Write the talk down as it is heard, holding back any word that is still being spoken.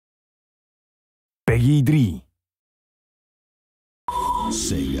Peggy 3.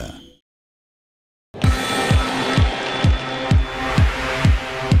 Sega.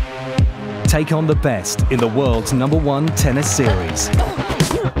 Take on the best in the world's #1 tennis series.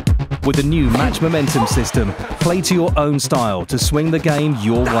 With the new match momentum system, play to your own style to swing the game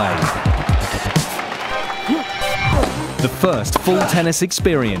your way. The first full tennis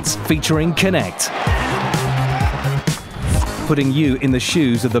experience featuring Connect. Putting you in the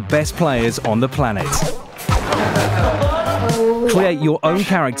shoes of the best players on the planet. Create your own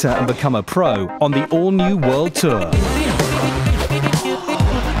character and become a pro on the all-new World Tour.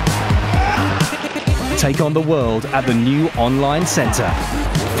 Take on the world at the new online center.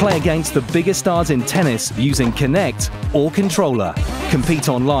 Play against the biggest stars in tennis using Connect or controller. Compete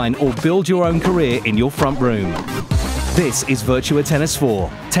online or build your own career in your front room. This is Virtua Tennis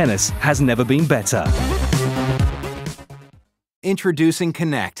 4. Tennis has never been better. Introducing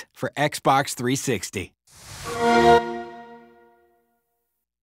Connect for Xbox 360.